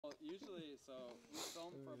so we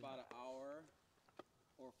film for about an hour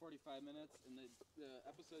or 45 minutes, and the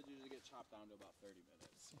episodes usually get chopped down to about 30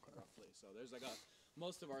 minutes, roughly. So there's like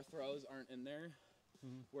most of our throws aren't in there.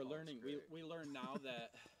 We're learning. We learn now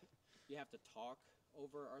that you have to talk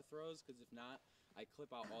over our throws, because if not, I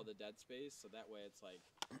clip out all the dead space, so that way it's like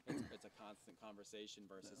it's a constant conversation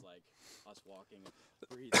versus like us walking,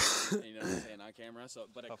 breathing, you know what I'm saying, on camera.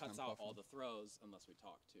 So, but it cuts out all the throws unless we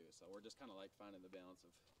talk too. So we're just kind of like finding the balance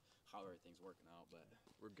of how everything's working out. But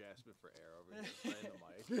we're gasping for air over here, playing the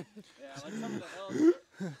mic. Yeah, like some of the else.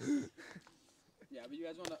 Yeah, but you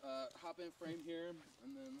guys want to hop in frame here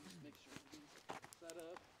and then make sure everything's set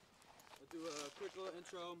up. We'll do a quick little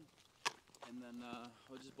intro, and then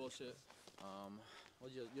we'll just bullshit.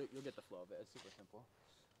 You'll get the flow of it. It's super simple.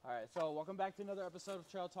 All right, so welcome back to another episode of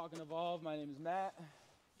Trail Talk and Evolve. My name is Matt.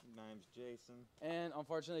 My name's Jason. And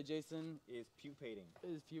unfortunately, Jason is pupating.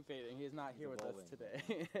 He is not here with us today.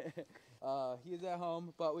 He is at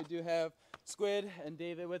home, but we do have Squid and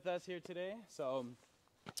David with us here today. So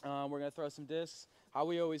we're gonna throw some discs. How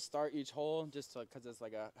we always start each hole, just because it's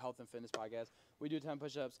like a health and fitness podcast. We do 10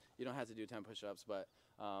 push-ups. You don't have to do 10 push-ups, but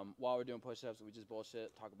while we're doing push-ups, we just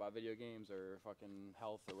bullshit, talk about video games or fucking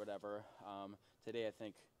health or whatever. Today, I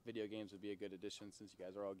think video games would be a good addition since you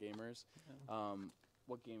guys are all gamers.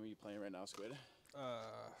 What game are you playing right now, Squid?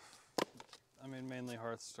 I mean, mainly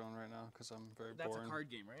Hearthstone right now because I'm very bored. That's a card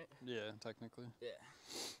game, right? Yeah, technically. Yeah.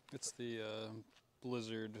 It's the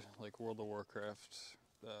Blizzard, like World of Warcraft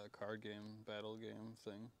card game, battle game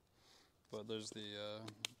thing. But there's the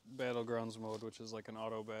Battlegrounds mode, which is like an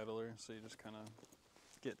auto battler, so you just kind of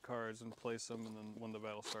get cards and place them, and then when the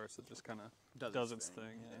battle starts, it just kind of does its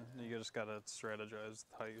thing. Yeah. You just gotta strategize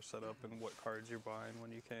how you set up and what cards you're buying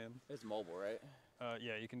when you can. It's mobile, right?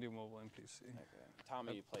 Yeah, you can do mobile and PC. Okay.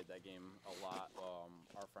 Tommy played that game a lot.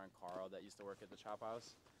 Our friend Carl that used to work at the Chop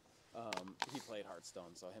House, he played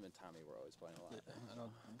Hearthstone, so him and Tommy were always playing a lot. Yeah, I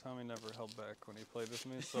know Tommy never held back when he played with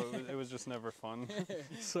me, so it was just never fun.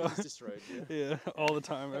 So he destroyed you. Yeah, all the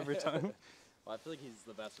time, every time. Well, I feel like he's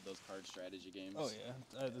the best with those card strategy games. Oh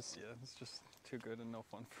yeah, it's just too good and no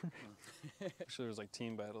fun for me. Actually, there's like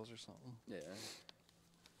team battles or something. Yeah.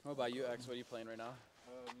 What about you, X? What are you playing right now?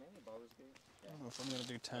 Mainly Baldur's Gate. I don't know if I'm gonna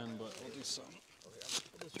do 10, but we'll do some. Okay, I'm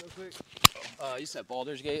gonna put this real quick. You said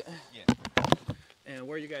Baldur's Gate? Yeah. And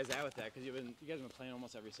where are you guys at with that? Because you guys have been playing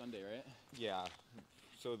almost every Sunday, right? Yeah.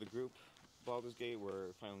 So the group Baldur's Gate,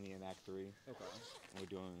 we're finally in Act 3. Okay.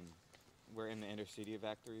 We're in the inner city of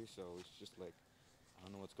Act 3, so it's just like, I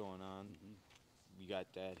don't know what's going on. We got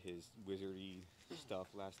his wizardy stuff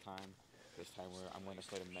last time. This time I'm going to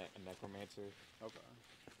play a necromancer.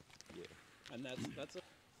 Okay. Yeah. And that's a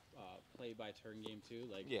play-by-turn game too?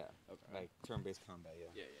 Like, yeah. Okay. Like turn-based combat, yeah.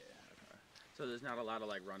 Yeah. Okay. So there's not a lot of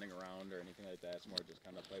like running around or anything like that. It's more just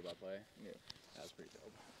kind of play-by-play? Yeah. That's pretty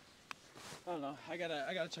dope. I don't know. I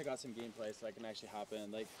gotta check out some gameplay so I can actually hop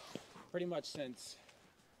in. Like, pretty much since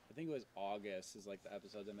I think it was August is like the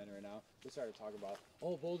episodes I'm in right now. We started talking about,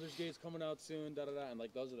 Baldur's Gate's coming out soon, and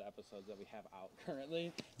like those are the episodes that we have out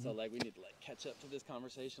currently. So like we need to like catch up to this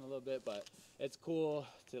conversation a little bit, but it's cool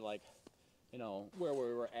to like, you know, where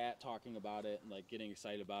we were at talking about it and like getting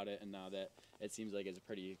excited about it, and now that it seems like it's a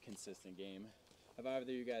pretty consistent game. Have either of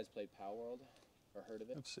you guys played Pal World? Or heard of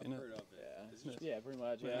it? I've seen it. Heard of it. Yeah, pretty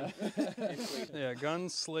much. Yeah. Yeah,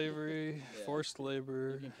 guns, slavery, forced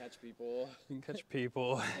labor. You can catch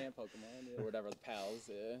people. And Pokemon, or whatever, the pals.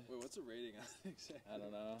 Yeah. Wait, what's the rating on it exactly? I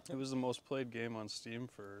don't know. It was the most played game on Steam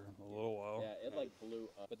for a little while. Yeah, it like blew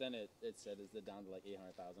up, but then it said it's down to like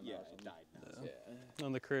 800,000. Yeah, it died now. Yeah.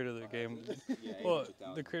 And the creator of the game, Yeah, well,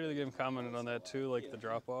 the creator of the game commented on that too, like the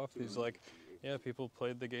drop off. He's like, yeah, people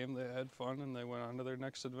played the game, they had fun, and they went on to their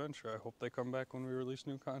next adventure. I hope they come back when we release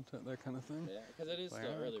new content, that kind of thing. Yeah, because it is Like,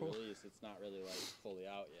 still early cool. release. It's not really like fully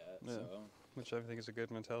out yet. Yeah. So. Which I think is a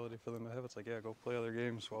good mentality for them to have. It's like, yeah, go play other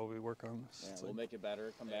games while we work on this. Yeah, It's we'll like, make it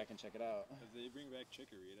better. Come back and check it out. If they bring back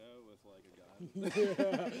Chikorita with like a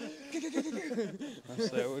gun.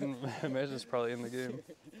 honestly, I wouldn't imagine it's probably in the game.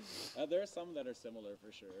 There are some that are similar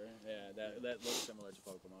for sure. Yeah, that look similar to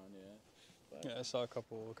Pokemon. Yeah. But Yeah, I saw a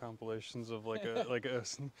couple compilations of like a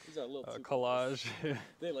these are a little too collage.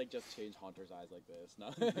 They like just change Haunter's eyes like this. No,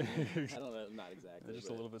 I don't know, not exactly. They're just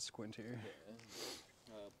a little bit squintier.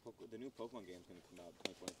 Yeah. The new Pokemon game's going to come out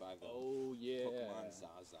in 2025 though. Oh yeah. Pokemon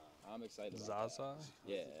Zaza. I'm excited about Zaza?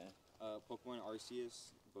 that. Yeah. Pokemon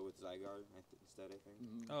Arceus, but with Zygarde instead, I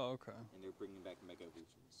think. Oh, okay. And they're bringing back Mega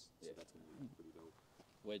Evolutions, so Yeah. that's going to be pretty dope.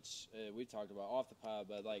 Which we talked about off the pod,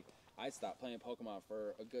 but like I stopped playing Pokemon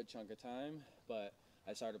for a good chunk of time, but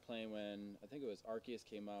I started playing when I think it was Arceus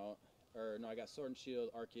came out, or no, I got Sword and Shield,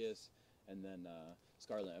 Arceus, and then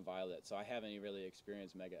Scarlet and Violet. So I haven't really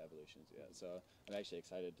experienced Mega Evolutions yet. So I'm actually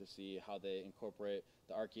excited to see how they incorporate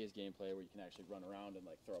the Arceus gameplay, where you can actually run around and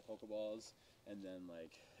like throw Pokeballs, and then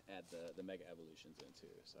like add the Mega Evolutions into.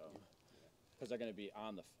 So. Because they're going to be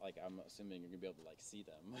on the, I'm assuming you're going to be able to, see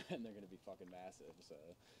them, and they're going to be fucking massive, so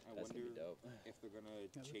that's going to be dope. If they're going to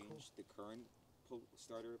change the current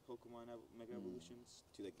starter Pokemon Mega Evolutions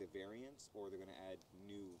to, the variants, or they're going to add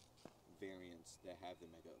new variants that have the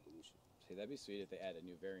Mega Evolution. See, that'd be sweet if they added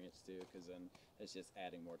new variants, too, because then it's just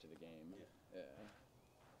adding more to the game. Yeah.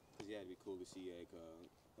 Because, it'd be cool to see,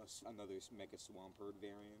 another Mega Swampert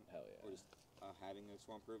variant. Hell yeah. Or just having a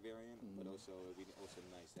Swampert variant, but also, it'd be also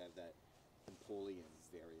nice to have that Empoleon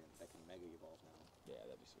variant that can Mega Evolve now. Yeah,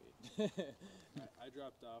 that'd be sweet. I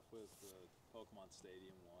dropped off with Pokemon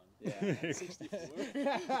Stadium 1. Yeah. 64.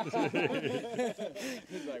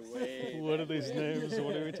 He's like, wait. What are these names?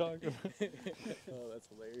 What are we talking about? Oh, that's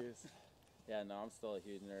hilarious. Yeah, no, I'm still a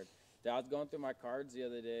huge nerd. I was going through my cards the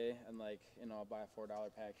other day, and I'll buy a $4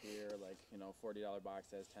 pack here, $40 box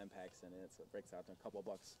that has 10 packs in it, so it breaks out to a couple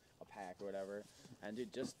bucks a pack or whatever. And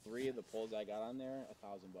dude, just 3 of the pulls I got on there,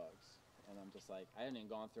 $1,000. And I'm just like, I hadn't even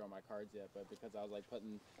gone through all my cards yet, but because I was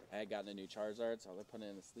I had gotten a new Charizard, so I was putting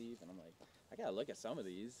it in the sleeve, and I'm like, I gotta look at some of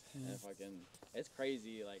these. And it's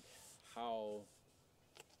crazy, how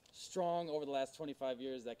strong over the last 25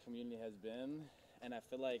 years that community has been. And I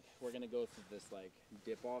feel like we're gonna go through this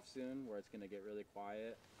dip off soon, where it's gonna get really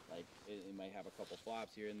quiet. It might have a couple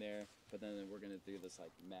flops here and there, but then we're gonna do this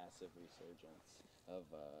massive resurgence of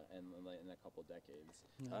in a couple decades.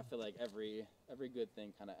 Yeah. I feel like every good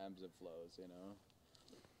thing kind of ebbs and flows,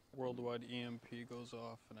 Worldwide EMP goes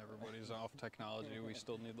off and everybody's off technology. We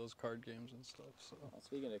still need those card games and stuff. So. Well,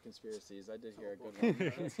 speaking of conspiracies, I did hear a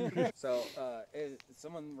good one. So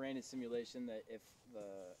someone ran a simulation that if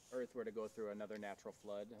the Earth were to go through another natural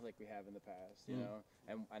flood like we have in the past,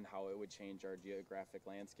 and how it would change our geographic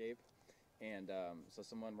landscape. And so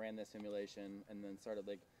someone ran this simulation and then started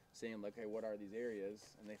saying, hey, what are these areas?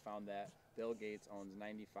 And they found that Bill Gates owns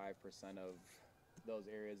 95% of those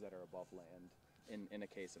areas that are above land in a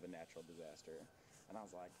case of a natural disaster. And I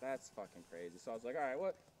was like, that's fucking crazy. So I was like, all right,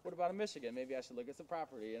 what about in Michigan? Maybe I should look at some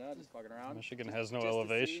property, just fucking around. Michigan has no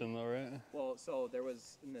elevation though, right? Well, so there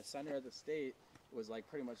was, in the center of the state, was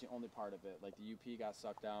pretty much the only part of it. The UP got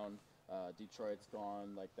sucked down, Detroit's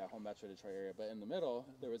gone, that whole Metro Detroit area. But in the middle,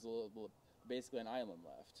 there was basically an island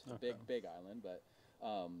left, a big island, but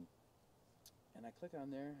and I click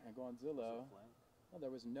on there and go on Zillow. Well, there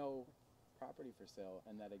was no property for sale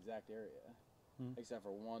in that exact area, except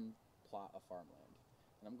for one plot of farmland.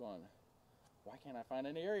 And I'm going, why can't I find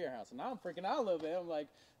any area house? And now I'm freaking out a little bit. I'm like,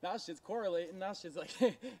 now shit's correlating, now shit's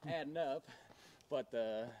adding up. But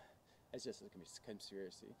it's just a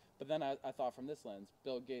conspiracy. But then I thought from this lens,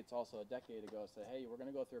 Bill Gates also a decade ago said, hey, we're going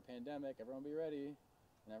to go through a pandemic, everyone be ready.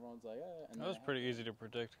 And everyone's like, And that was pretty easy to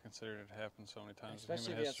predict, considering it happened so many times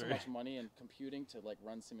especially in human history. Especially if you have so much money in computing to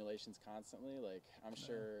run simulations constantly. I'm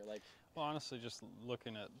sure Well, honestly, just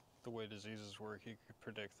looking at the way diseases work, you could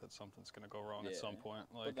predict that something's going to go wrong at some point.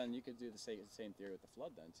 But then you could do the same theory with the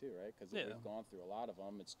flood then too, right? Because we've gone through a lot of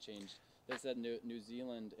them. It's changed. They said New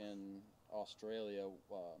Zealand and Australia,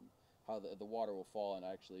 how the water will fall and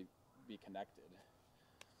actually be connected.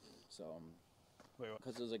 So.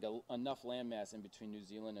 Because there's enough landmass in between New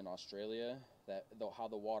Zealand and Australia that how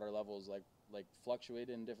the water levels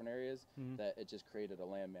fluctuated in different areas, that it just created a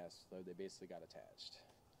landmass, so they basically got attached.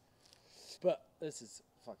 But this is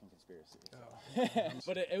fucking conspiracy. So.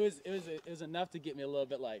 But it was enough to get me a little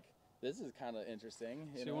bit this is kind of interesting.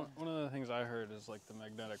 You know? One of the things I heard is the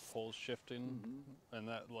magnetic poles shifting, and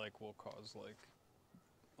that will cause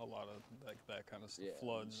a lot of that kind of stuff,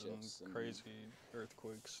 floods and crazy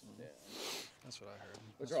earthquakes. And that's what I heard.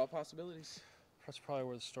 Which are all possibilities. That's probably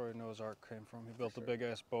where the story Noah's Ark came from. He built a big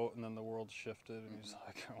ass boat, and then the world shifted, and he's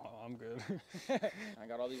like, "Well, I'm good. I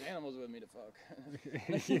got all these animals with me to fuck."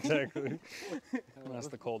 Exactly. And that's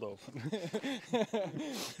the cold open.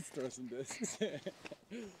 Let's throw some discs. Low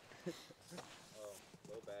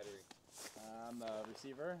battery. On the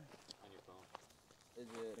receiver. On your phone. Is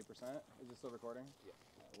it 8%? Is it still recording? Yeah.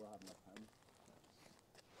 We'll have enough time.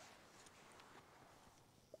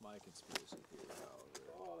 My conspiracy theory.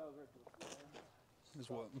 Oh, that was right to the floor. Is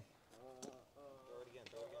what? Throw it again.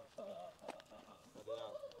 Hold it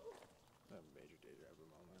out. A major daydreamer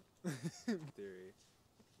moment. Theory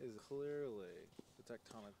is clearly the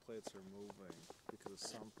tectonic plates are moving because of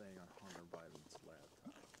something on Hunter Biden's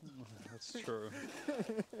laptop. That's true.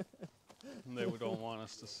 And they don't want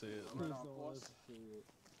us to see it.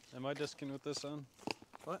 Am I disking with this on?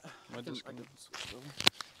 What? Am I disking?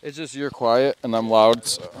 It's just you're quiet and I'm loud,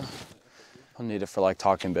 so. I'll need it for like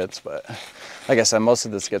talking bits, but like I said, most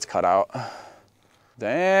of this gets cut out.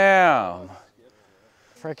 Damn.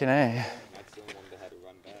 Freaking A. That's the one that had to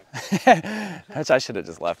run back. Which I should have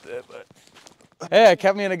just left it, but hey, it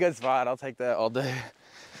kept me in a good spot. I'll take that all day.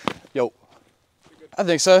 Yo. I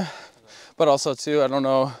think so. But also too, I don't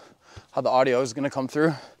know how the audio is gonna come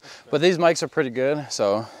through. But these mics are pretty good,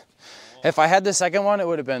 so if I had the second one, it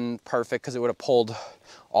would have been perfect because it would have pulled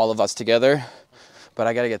all of us together. But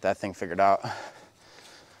I gotta get that thing figured out.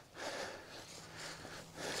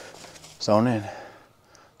 Zone in.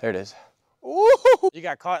 There it is. Ooh, you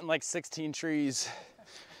got caught in like 16 trees.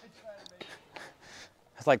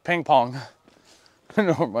 It's like ping pong. I don't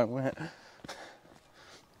know where mine went. You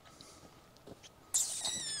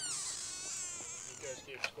guys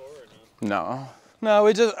keep score or no? No,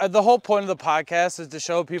 we just, the whole point of the podcast is to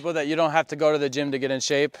show people that you don't have to go to the gym to get in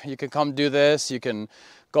shape. You can come do this. You can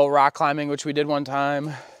go rock climbing, which we did one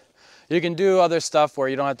time. You can do other stuff where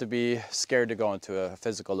you don't have to be scared to go into a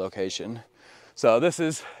physical location. So this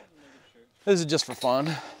is just for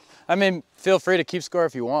fun. I mean, feel free to keep score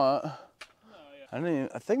if you want.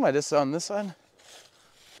 I think my disc is on this side.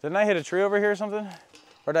 Didn't I hit a tree over here or something?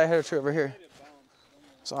 Or did I hit a tree over here?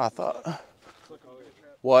 So I thought.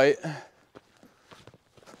 White.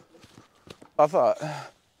 I thought.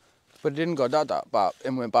 But it didn't go dot dot bop.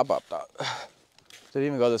 It went bop bop dot. Did it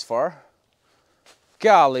even go this far?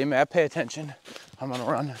 Golly, man, pay attention. I'm gonna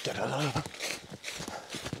run. Da-da-da.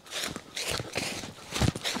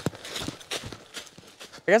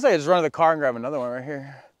 I guess I could just run to the car and grab another one right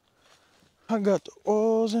here. I got the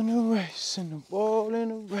walls in the race and the ball in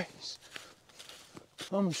the race.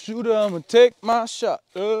 I'm a shooter, I'm gonna take my shot.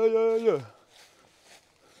 Yeah.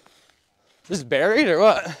 This is buried or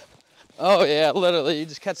what? Oh yeah, literally, you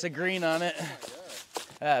just catch the green on it.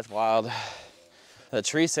 That's wild. The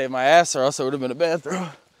tree saved my ass or else it would have been a bad throw.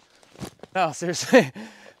 No, seriously.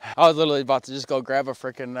 I was literally about to just go grab a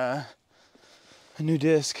freaking a new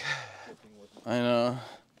disc. I know.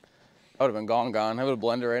 I would have been gone. I would have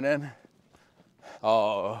blended right in.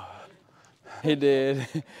 Oh, he did.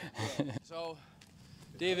 So,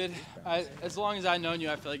 David, as long as I've known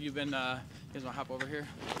you, I feel like you've been, you guys wanna hop over here?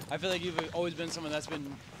 I feel like you've always been someone that's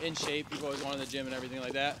been in shape. You've always gone to the gym and everything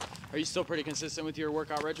like that. Are you still pretty consistent with your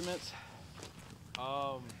workout regimens?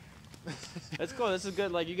 That's cool. This is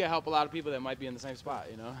good. Like, you can help a lot of people that might be in the same spot,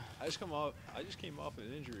 you know? I just came off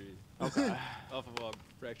an injury. Okay. Off of a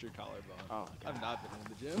fractured collarbone. Oh, God. I've not been in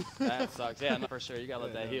the gym. That sucks. Yeah, no, for sure. You gotta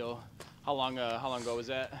let that heal. How long ago was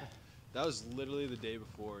that? That was literally the day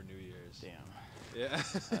before New Year's. Damn. Yeah.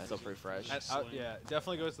 That's still pretty fresh. Yeah,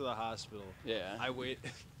 definitely go to the hospital. Yeah.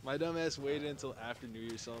 My dumb ass waited until after New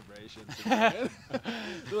Year's celebration. They're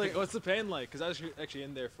like, what's the pain like? Because I was actually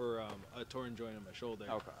in there for a torn joint in my shoulder.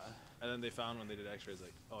 Okay. And then they found when they did x-rays,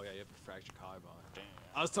 like, oh yeah, you have a fractured collarbone. Damn.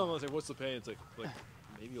 I was telling them, I was like, what's the pain? It's like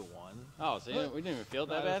maybe a 1. Oh, so we didn't even feel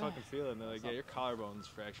that I bad? didn't fucking feel it. And they're like, yeah, your collarbone's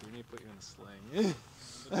fractured. We need to put you in a sling.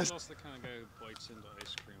 But he's also the kind of guy who bites into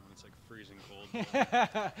ice cream when it's like freezing cold.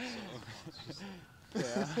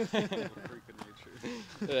 Yeah. Freak of nature.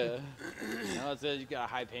 Yeah. No, you got a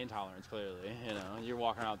high pain tolerance, clearly. You know, you're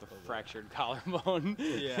walking around with a fractured collarbone.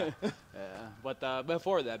 Yeah. Yeah. But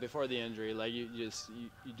before the injury, like you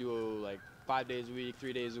do like 5 days a week,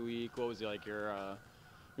 3 days a week. What was like your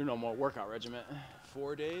normal workout regimen?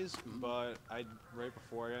 4 days, but right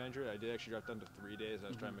before I got injured, I did actually drop down to 3 days. I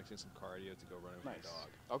was trying to mix in some cardio to go running with my dog.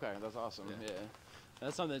 Okay, that's awesome. Yeah.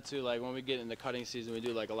 That's something too. Like when we get into cutting season, we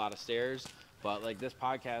do like a lot of stairs. But like this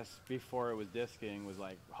podcast before it was discing was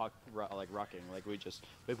like rucking. Like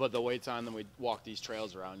we put the weights on, then we walk these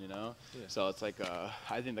trails around, you know. Yeah. So it's like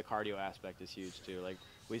I think the cardio aspect is huge too. Like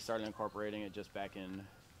we started incorporating it just back in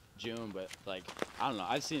June, but like I don't know,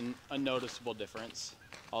 I've seen a noticeable difference.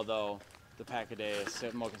 Although the pack a day of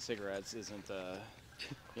smoking cigarettes isn't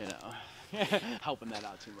helping that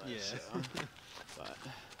out too much. Yeah. So. But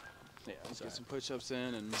yeah, let's get some push-ups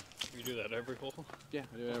in and. You do that every hole? Yeah,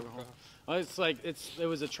 I do it every hole. Well, it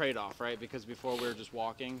was a trade-off, right? Because before we were just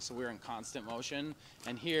walking, so we were in constant motion.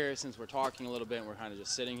 And here, since we're talking a little bit and we're kind of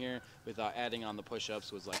just sitting here, without adding on the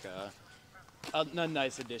push-ups was like a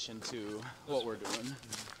nice addition to what we're doing.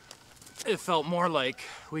 It felt more like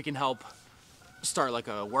we can help start like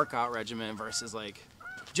a workout regimen versus like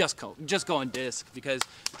just going disc, because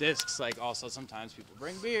discs like also sometimes people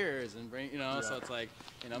bring beers and bring so it's like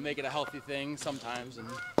make it a healthy thing sometimes and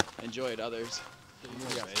enjoy it others.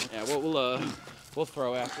 Yeah, we'll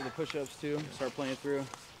throw after the push-ups too. Start playing through.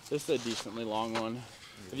 This is a decently long one.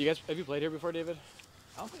 Have you played here before, David?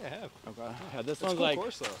 I don't think I have. Okay. Yeah, this It's a one's cool like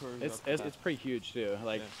course though. it's pretty huge too.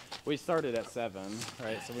 Like we started at 7,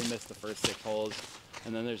 right? So we missed the first 6 holes,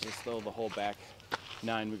 and then there's still the whole back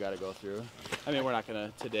 9 we got to go through. I mean, we're not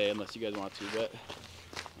gonna today unless you guys want to, but.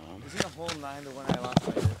 Isn't a hole 9 the one I lost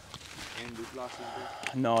my and Luke lost his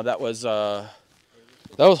big? No, that was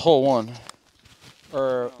hole 1.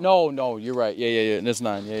 Or no, you're right. Yeah. And it's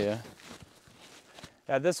 9. Yeah.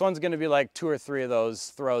 Yeah, this one's gonna be like 2 or 3 of those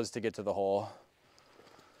throws to get to the hole.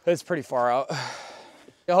 It's pretty far out.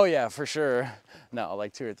 Oh yeah, for sure. No,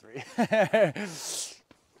 like 2 or 3.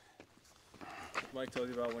 Mike told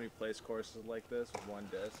you about when he plays courses like this with one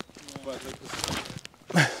disc. Yeah. But like this,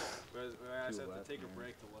 I just have to take a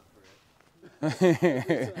break to look for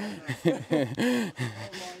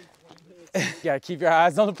it. Gotta keep your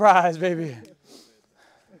eyes on the prize, baby.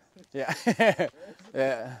 Yeah.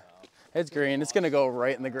 Yeah. It's green. It's gonna go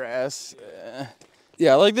right in the grass.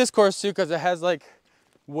 Yeah, I like this course too because it has like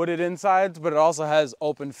wooded insides, but it also has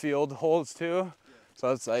open field holes too.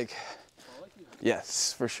 So it's like,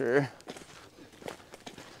 yes, for sure.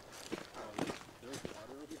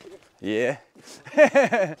 Yeah.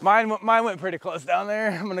 Mine went pretty close down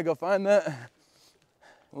there. I'm gonna go find that.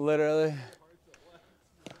 Literally.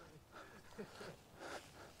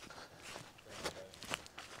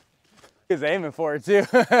 He's aiming for it too.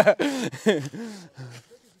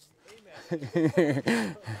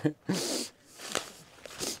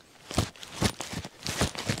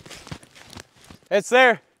 It's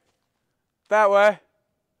there. That way.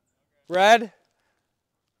 Red.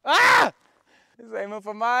 Ah! He's aiming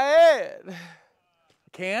for my head.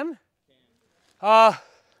 Can?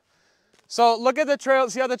 So look at the trail,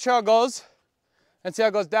 see how the trail goes? And see how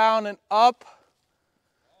it goes down and up?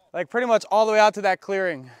 Like pretty much all the way out to that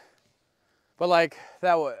clearing. But like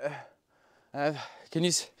that way. Can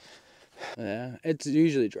you see? Yeah, it's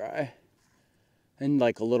usually dry. And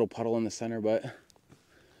like a little puddle in the center, but it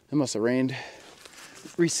must have rained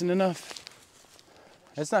recent enough.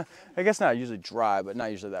 It's not, I guess not usually dry, but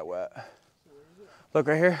not usually that wet. Look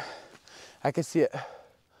right here. I can see it.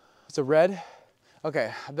 It's a red.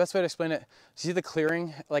 Okay, the best way to explain it. See the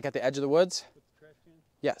clearing like at the edge of the woods?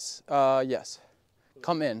 Yes. Yes.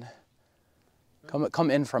 Come in. Come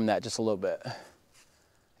in from that just a little bit.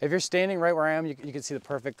 If you're standing right where I am, you can see the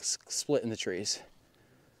perfect split in the trees.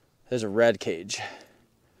 There's a red cage.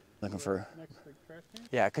 Looking for.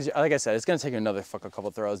 Yeah, because like I said, it's gonna take you another couple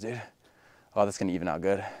throws, dude. Oh, that's gonna even out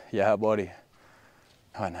good. Yeah, buddy.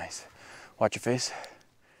 Oh, nice. Watch your face.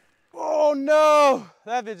 Oh no!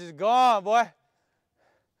 That bitch is gone, boy.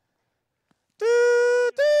 Do,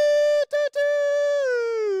 do, do, do.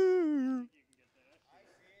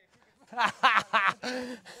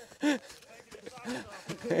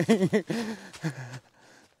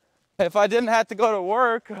 If I didn't have to go to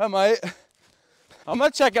work, I might. I'm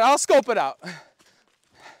gonna check it. I'll scope it out.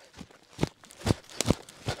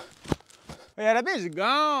 Yeah, that bitch is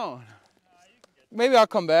gone. Maybe I'll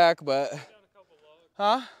come back, but.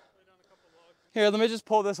 Huh? Here, let me just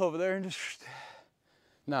pull this over there and just.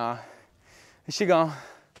 Nah, is she gone?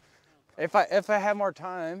 If I have more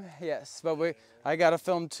time, yes. But I gotta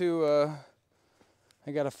film too.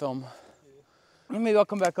 I gotta film. Maybe I'll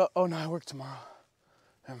come back up. Oh no, I work tomorrow.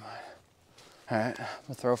 Never mind. All right, I'm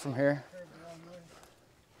gonna throw from here.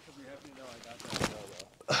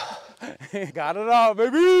 Got it all,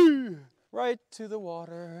 baby. Right to the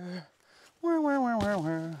water.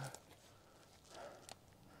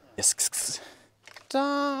 Yes.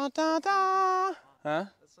 Da da da. Huh?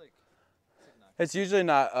 It's usually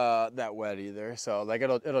not that wet either, so like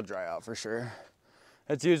it'll dry out for sure.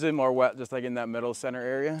 It's usually more wet just like in that middle center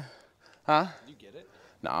area. Huh? Did you get it?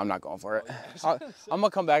 No, I'm not going for it. I'm gonna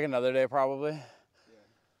come back another day probably. Yeah.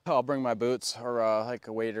 I'll bring my boots or like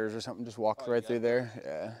waders or something. Just walk right through there.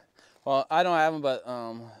 Yeah. Well, I don't have them, but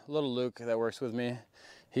little Luke that works with me,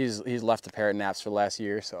 he's left a pair of naps for the last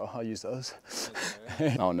year, so I'll use those.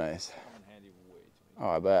 Oh, nice. Oh,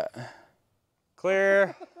 I bet.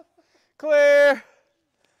 Clear. Clear.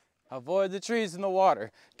 Avoid the trees in the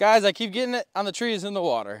water. Guys, I keep getting it on the trees in the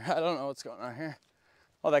water. I don't know what's going on here.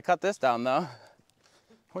 Oh, they cut this down though.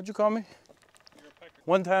 What'd you call me?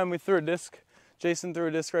 One time we threw a disc. Jason threw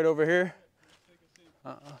a disc right over here.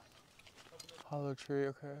 Hollow tree,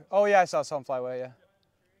 okay. Oh yeah, I saw some fly away, yeah.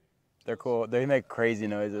 They're cool. They make crazy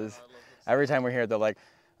noises. Every time we're here, they're like,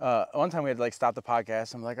 one time we had to like stop the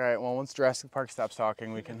podcast. I'm like, all right, well, once Jurassic Park stops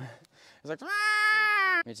talking, we can. It's like,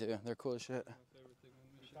 ah! Me too. They're cool as shit.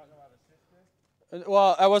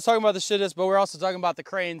 Well, I was talking about the shittest, but we're also talking about the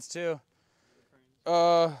cranes too.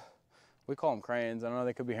 We call them cranes. I don't know.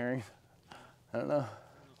 They could be herring. I don't know.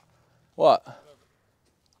 What?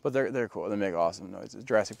 But they're cool. They make awesome noises.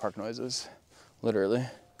 Jurassic Park noises, literally.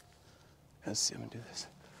 Let's see him do this.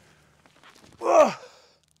 Whoa!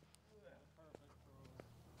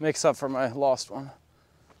 Makes up for my lost one.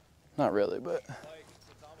 Not really, but.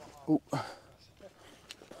 Ooh.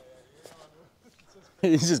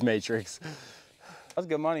 He's just Matrix. That's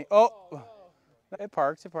good money. Oh, it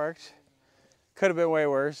parked. It parked. Could have been way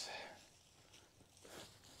worse.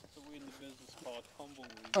 So we in the business called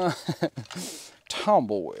tumbleweed.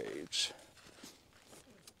 Tumbleweeds.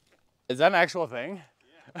 Is that an actual thing?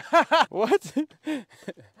 Yeah. What? Tumbleweed,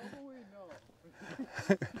 no.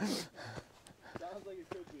 Sounds like it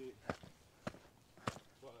could be.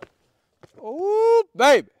 But Ooh,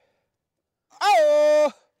 baby.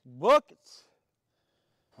 Oh, buckets.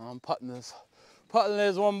 I'm putting this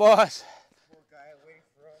one, boss. Poor guy waiting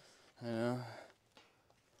for us. I know.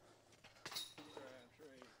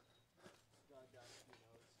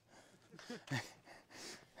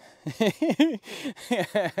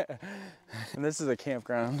 And this is a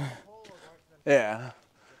campground. Yeah,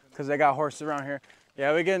 because they got horses around here.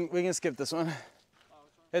 Yeah, we can skip this one.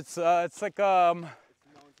 It's like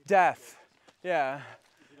death. Yeah,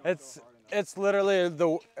 it's literally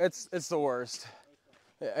it's the worst.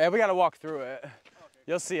 Yeah, we gotta walk through it.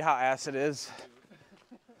 You'll see how ass it is.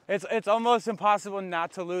 It's almost impossible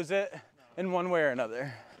not to lose it in one way or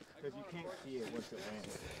another. Because you can't see it once it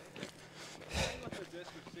lands.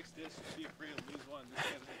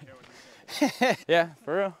 Yeah,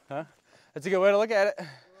 for real, huh? That's a good way to look at it.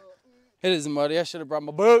 It is muddy. I should have brought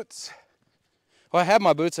my boots. Well, I have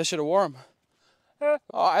my boots. I should have worn them.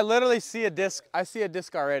 Oh, I literally see a disc. I see a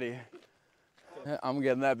disc already. I'm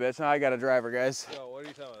getting that bitch. Now I got a driver, guys. Yo, what are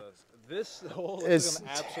you telling us? This hole It's is an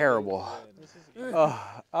absolute terrible. win.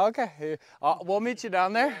 Oh, okay. We'll meet you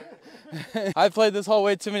down there. I've played this hole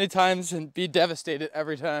way too many times and be devastated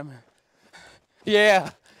every time. Yeah,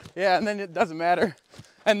 and then it doesn't matter.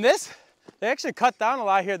 And this, they actually cut down a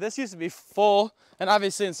lot here. This used to be full, and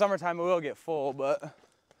obviously in summertime it will get full, but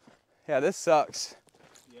yeah, this sucks.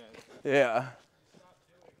 Yeah.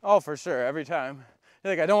 Oh, for sure, every time.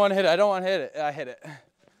 You're like, I don't want to hit it, I don't want to hit it. I hit it.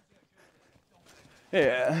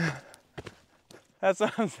 Yeah. That's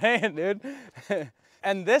what I'm saying, dude.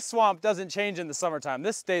 And this swamp doesn't change in the summertime.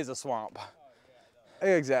 This stays a swamp.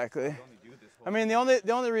 Exactly. I mean, the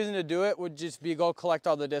only reason to do it would just be go collect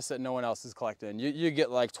all the discs that no one else is collecting. You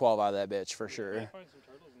get like 12 out of that bitch for sure.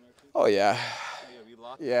 Oh yeah.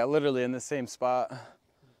 Yeah, literally in the same spot.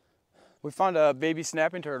 We found a baby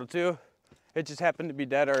snapping turtle too. It just happened to be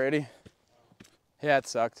dead already. Yeah, it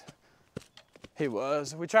sucked. He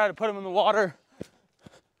was. We tried to put him in the water.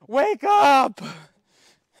 Wake up!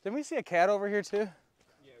 Didn't we see a cat over here too?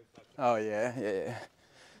 Oh yeah.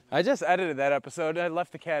 I just edited that episode. I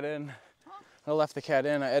left the cat in. I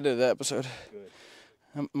edited that episode.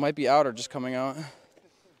 Good. It might be out or just coming out.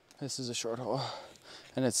 This is a short hole.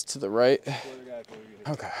 And it's to the right.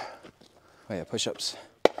 Okay. Oh yeah, push-ups.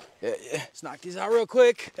 Yeah. Let's knock these out real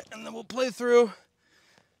quick and then we'll play through.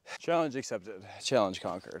 Challenge accepted. Challenge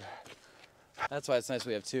conquered. That's why it's nice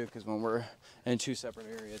we have two, because when we're in two separate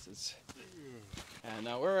areas, it's... And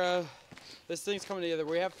we're, this thing's coming together.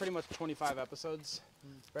 We have pretty much 25 episodes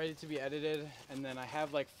ready to be edited, and then I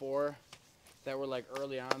have like 4 that were like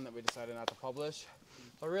early on that we decided not to publish.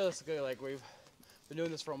 But realistically, like we've been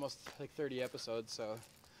doing this for almost like 30 episodes, so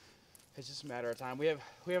it's just a matter of time. We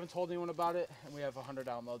haven't told anyone about it, and we have 100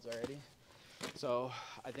 downloads already. So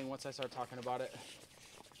I think once I start talking about it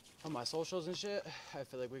on my socials and shit, I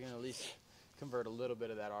feel like we can at least convert a little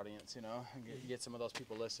bit of that audience, you know, and get some of those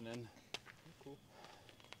people listening. Cool.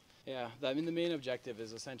 Yeah, I mean, the main objective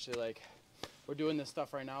is essentially like, we're doing this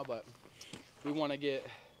stuff right now, but we want to get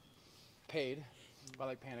paid by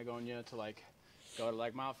like Patagonia to like go to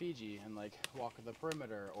like Mount Fiji and like walk the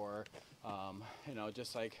perimeter, or you know,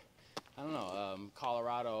 just like, I don't know,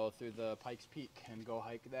 Colorado through the Pikes Peak and go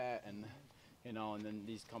hike that, and you know, and then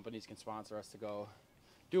these companies can sponsor us to go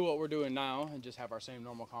do what we're doing now and just have our same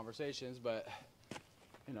normal conversations, but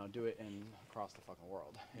you know, do it across the fucking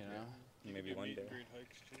world, you know. Maybe one day.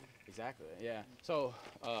 Exactly, yeah. So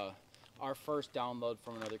our first download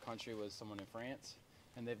from another country was someone in France,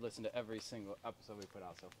 and they've listened to every single episode we put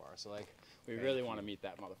out so far. So like, we really want to meet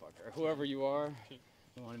that motherfucker. Whoever you are,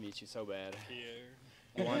 we want to meet you so bad.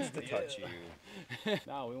 He wants to touch you.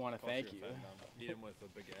 No, we want to thank you. Meet him with a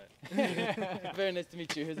baguette. Very nice to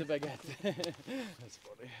meet you. Here's a baguette. That's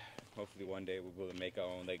funny. Hopefully one day we'll be able to make our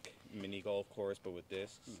own like mini golf course, but with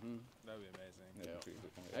discs. Mm-hmm. That'd be amazing. That'd be pretty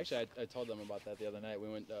cool. Actually, I told them about that the other night. We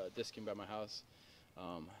went discing by my house.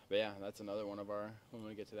 But yeah, that's another one of our, when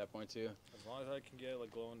we get to that point too. As long as I can get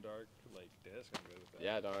like glow in dark like discs.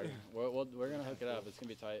 Yeah, dog. We're gonna hook it up. It's gonna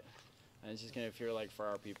be tight, and it's just gonna feel like for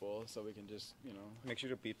our people, so we can just, you know. Make sure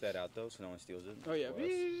to beep that out though, so no one steals it. Oh yeah.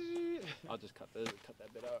 I'll just cut that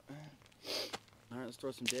bit out. All right, let's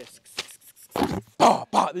throw some discs. Oh,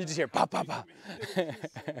 pop! You just hear pop, pop, pop.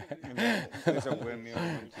 There's a windmill.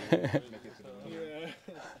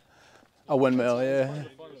 A windmill, yeah.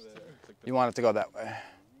 You want it to go that way.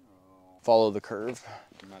 Follow the curve.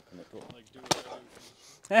 I'm not gonna go.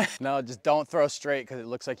 No, just don't throw straight because it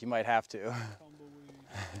looks like you might have to.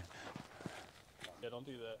 Yeah, don't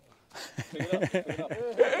do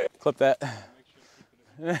that. Clip that.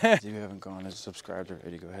 If you haven't gone and subscribed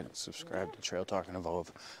already, go ahead and subscribe to Trail Talk and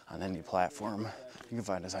Evolve on any platform. You can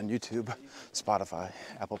find us on YouTube, Spotify,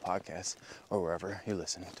 Apple Podcasts, or wherever you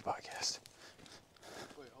listen to podcasts.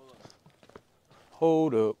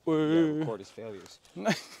 Hold up, Yeah, record his failures. You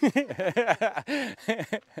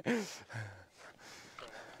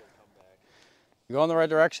go in the right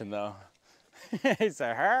direction, though. He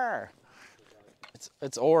said, "Her."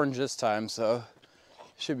 It's orange this time, so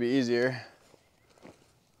it should be easier.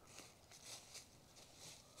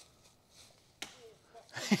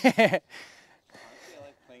 Honestly, I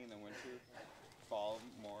like playing in the winter, fall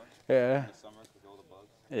more. Yeah. In the summer with all the bugs.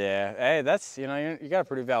 Yeah. Hey, that's, you know, you got a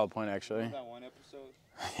pretty valid point, actually. That one episode.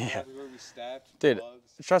 Yeah. Where we stabbed Dude,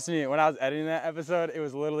 bugs. trust me, when I was editing that episode, it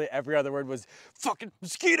was literally every other word was fucking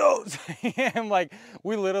mosquitoes. I'm like,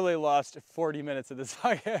 we literally lost 40 minutes of this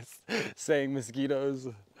podcast saying mosquitoes.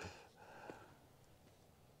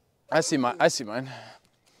 I see mine. I'm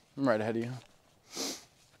right ahead of you.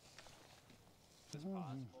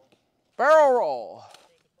 Barrel roll.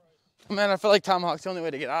 Man, I feel like Tomahawk's the only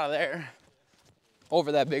way to get out of there.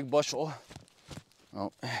 Over that big bushel.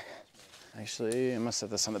 Oh, actually, I'm gonna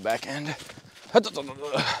set this on the back end.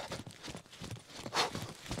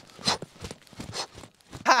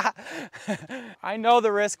 I know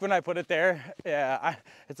the risk when I put it there. Yeah,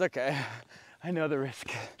 it's okay. I know the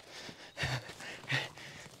risk.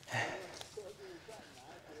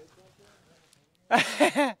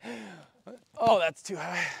 Oh, that's too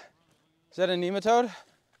high. Is that a nematode?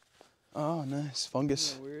 Oh, nice.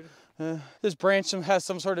 Fungus. Weird. This branch has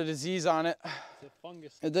some sort of disease on it. It's a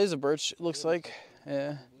fungus. It is a birch, it looks like.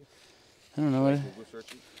 Yeah. I don't know what it is.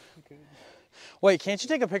 Okay. Wait, can't you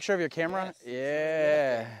take a picture of your camera?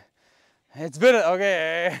 Yeah. It's been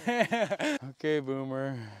okay. Okay,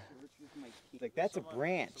 boomer. Like, that's a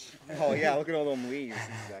branch. Oh yeah, look at all them leaves.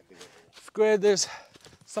 Exactly. Squid, there's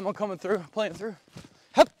someone coming through, playing through.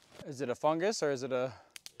 Hup. Is it a fungus or is it a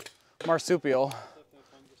marsupial?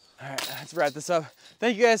 All right, let's wrap this up.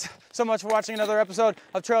 Thank you guys so much for watching another episode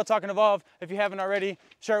of Trail Talk and Evolve. If you haven't already,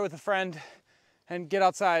 share it with a friend and get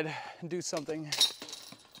outside and do something.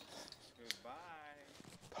 Goodbye.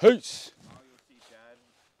 Peace. Tomorrow you'll see Dad.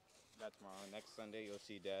 Not tomorrow. Next Sunday you'll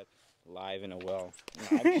see Dad live in a well.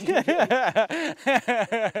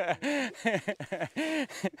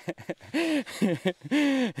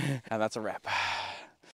 And that's a wrap.